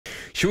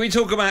Should we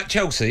talk about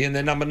Chelsea and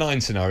their number 9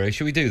 scenario?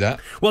 Should we do that?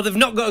 Well, they've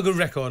not got a good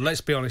record,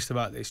 let's be honest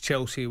about this,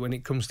 Chelsea, when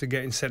it comes to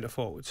getting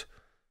centre-forwards.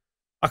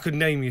 I could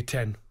name you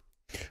 10.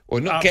 Well,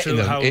 not Absolute getting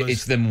them, howlers.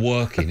 it's them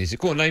working. Is it?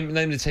 Go on, name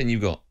the 10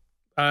 you've got.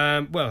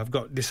 Well, I've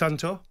got De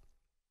Santo.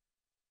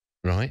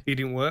 Right. He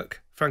didn't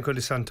work. Franco De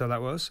Santo,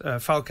 that was.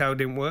 Falcao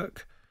didn't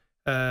work.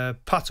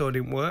 Pato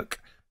didn't work.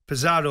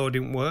 Pizarro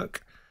didn't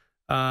work.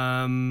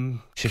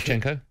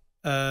 Shevchenko?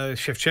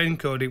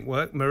 Shevchenko didn't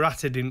work.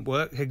 Morata didn't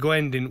work.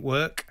 Higuain didn't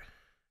work.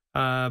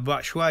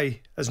 Batshuayi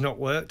has not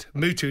worked.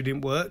 Mutu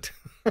didn't work.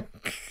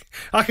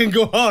 I can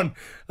go on.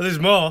 There's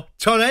more.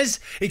 Torres,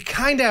 he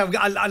kind of...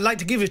 I'd like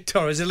to give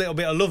Torres a little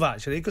bit of love,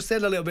 actually, because they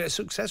had a little bit of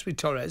success with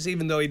Torres,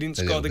 even though he didn't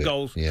score the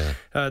goals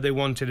they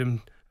wanted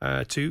him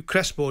to.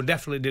 Crespo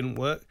definitely didn't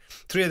work.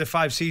 3 of the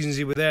 5 seasons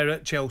he was there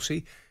at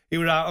Chelsea, he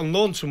was out on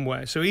loan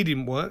somewhere, so he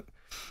didn't work.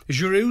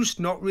 Giroud's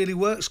not really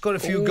worked. Scored a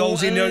few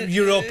goals in the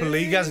Europa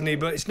League, hasn't he?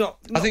 But it's not...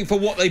 I think for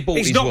what they bought,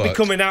 he's not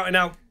becoming out and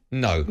out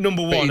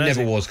number one. He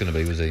never was going to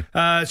be, was he?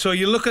 So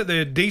you look at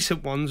the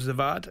decent ones they've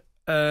had,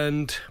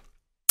 and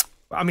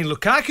I mean,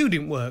 Lukaku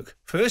didn't work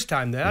first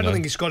time there. I don't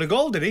think he scored a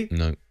goal, did he?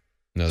 No.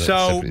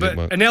 So, but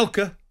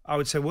Anelka, I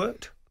would say,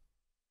 worked.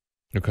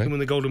 Okay. He won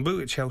the Golden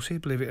Boot at Chelsea,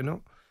 believe it or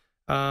not.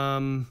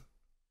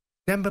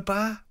 Demba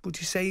Ba, would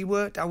you say he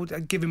worked?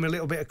 I'd give him a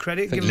little bit of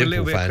credit. I think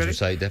Liverpool fans would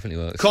say it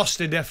definitely works.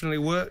 Costa definitely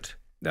worked.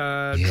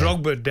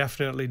 Drogba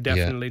definitely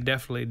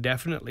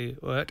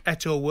worked.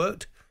 Eto'o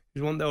worked. He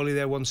was only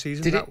there one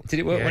season. Did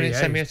it work when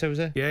Semi Eto'o was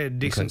there? Yeah,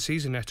 decent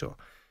season, Eto'o.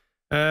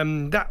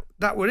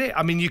 That were it.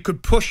 I mean, you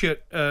could push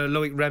at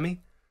Loic Remy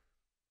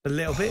a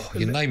little bit.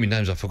 You're naming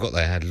names I forgot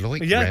they had.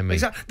 Loic Remy.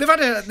 Exactly. They've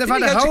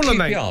had a howler,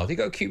 mate. Did he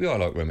go to QPR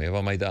like Remy? Have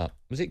I made that up?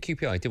 Was it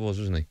QPR? He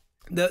wasn't he?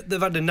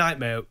 They've had a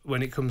nightmare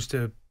when it comes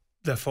to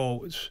their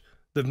forwards.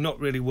 They've not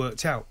really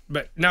worked out.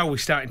 But now we're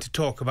starting to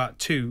talk about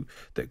 2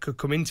 that could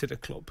come into the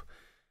club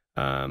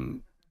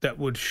that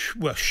would,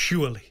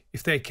 surely,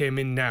 if they came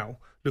in now,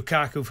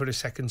 Lukaku for a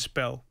second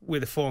spell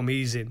with the form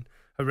he's in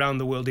around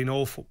the world in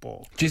all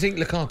football. Do you think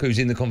Lukaku's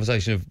in the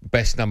conversation of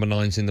best number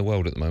 9s in the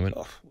world at the moment?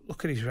 Oh,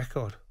 look at his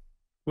record,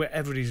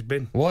 wherever he's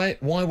been. Why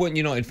weren't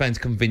United fans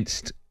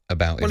convinced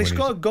about him? Well, he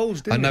scored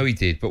goals, didn't he? I know he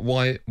did, but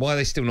why are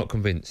they still not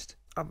convinced?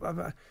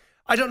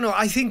 I don't know.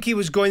 I think he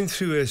was going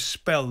through a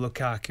spell,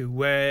 Lukaku,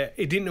 where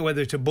he didn't know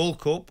whether to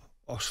bulk up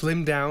or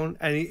slim down,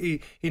 and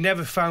he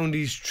never found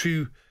his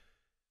true...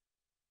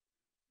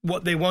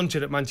 what they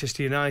wanted at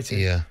Manchester United.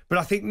 Yeah. But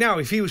I think now,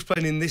 if he was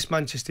playing in this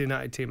Manchester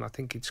United team, I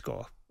think he'd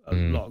score a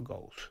lot of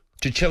goals.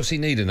 Do Chelsea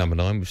need a number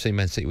 9? We've seen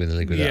Man City win the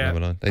league without number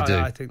 9. They do.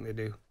 I think they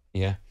do.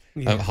 Yeah.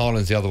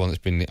 Haaland's the other one that's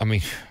been... I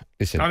mean,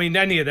 listen... I mean,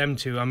 any of them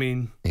two, job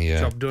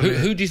done.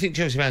 Who do you think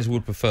Chelsea fans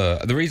would prefer?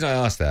 The reason I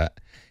ask that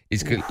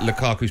is because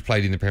Lukaku's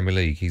played in the Premier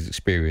League. He's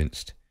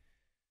experienced.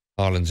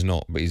 Haaland's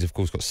not, but he's, of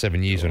course, got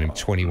 7 years on him.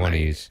 21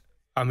 years.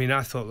 I mean,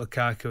 I thought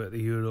Lukaku at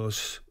the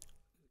Euros...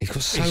 He's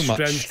got so his much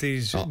strength,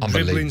 his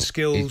dribbling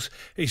skills.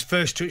 His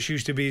first touch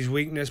used to be his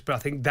weakness, but I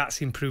think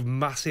that's improved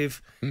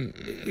massive.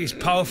 He's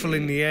powerful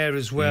in the air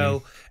as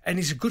well, and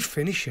he's a good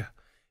finisher.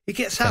 He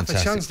gets half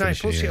a chance now, he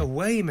puts it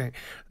away, mate.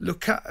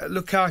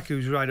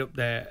 Lukaku's right up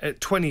there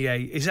at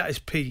 28. He's at his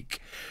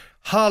peak.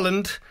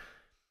 Haaland,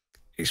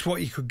 it's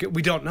what you could get.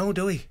 We don't know,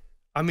 do we?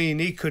 I mean,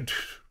 he could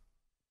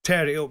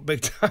tear it up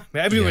big time.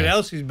 Everyone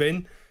else has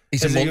been.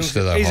 He's a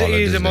monster, though.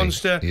 He's a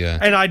monster, yeah.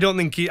 And I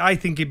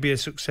think he'd be a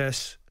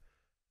success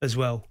as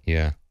well.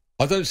 Yeah.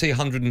 I don't see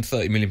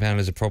 £130 million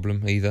as a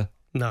problem either.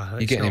 No,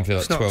 you're getting him for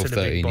like 12,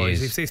 13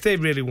 years. If they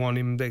really want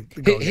him, they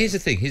here's the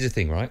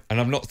thing, right?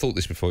 And I've not thought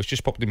this before. It's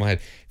just popped in my head.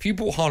 If you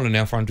bought Haaland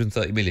now for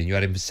 130 million, you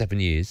had him for 7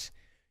 years,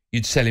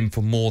 you'd sell him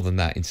for more than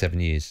that in 7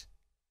 years,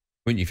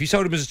 wouldn't you? If you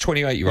sold him as a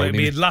 28-year-old, it'd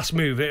be a last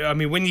move. I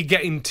mean, when you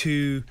get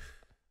into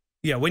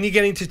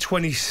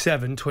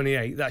 27,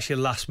 28, that's your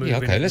last move. Yeah,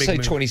 okay. Let's say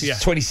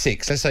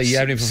 26. Let's say you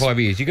had him for 5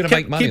 years. You're going to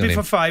make money on him. Keep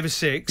him for 5 or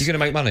 6. You're going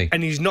to make money,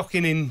 and he's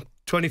knocking in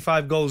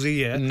 25 goals a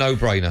year. No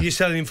brainer. You're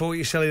selling him for what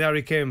you're selling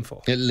Harry Kane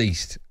for. At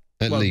least.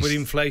 With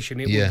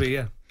inflation, it would be,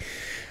 All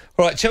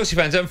right, Chelsea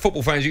fans and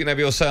football fans, you can have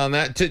your say on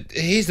that.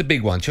 Here's the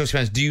big one. Chelsea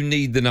fans, do you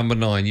need the number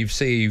 9?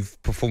 You've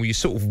performed, you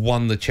sort of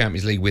won the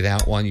Champions League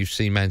without one. You've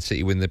seen Man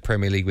City win the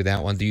Premier League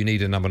without one. Do you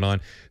need a number 9?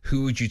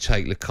 Who would you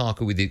take?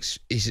 Lukaku with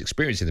his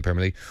experience in the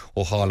Premier League,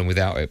 or Haaland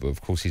without it? But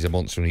of course, he's a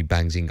monster and he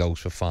bangs in goals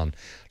for fun.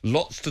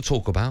 Lots to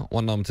talk about.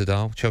 One number to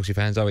dial. Chelsea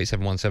fans,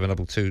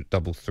 08717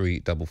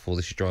 223344.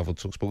 This is Drive on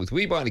talkSPORT with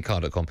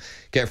WeBuyAnyCar.com.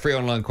 Get a free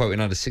online quote in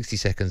under 60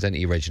 seconds. Enter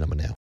your reg number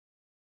now.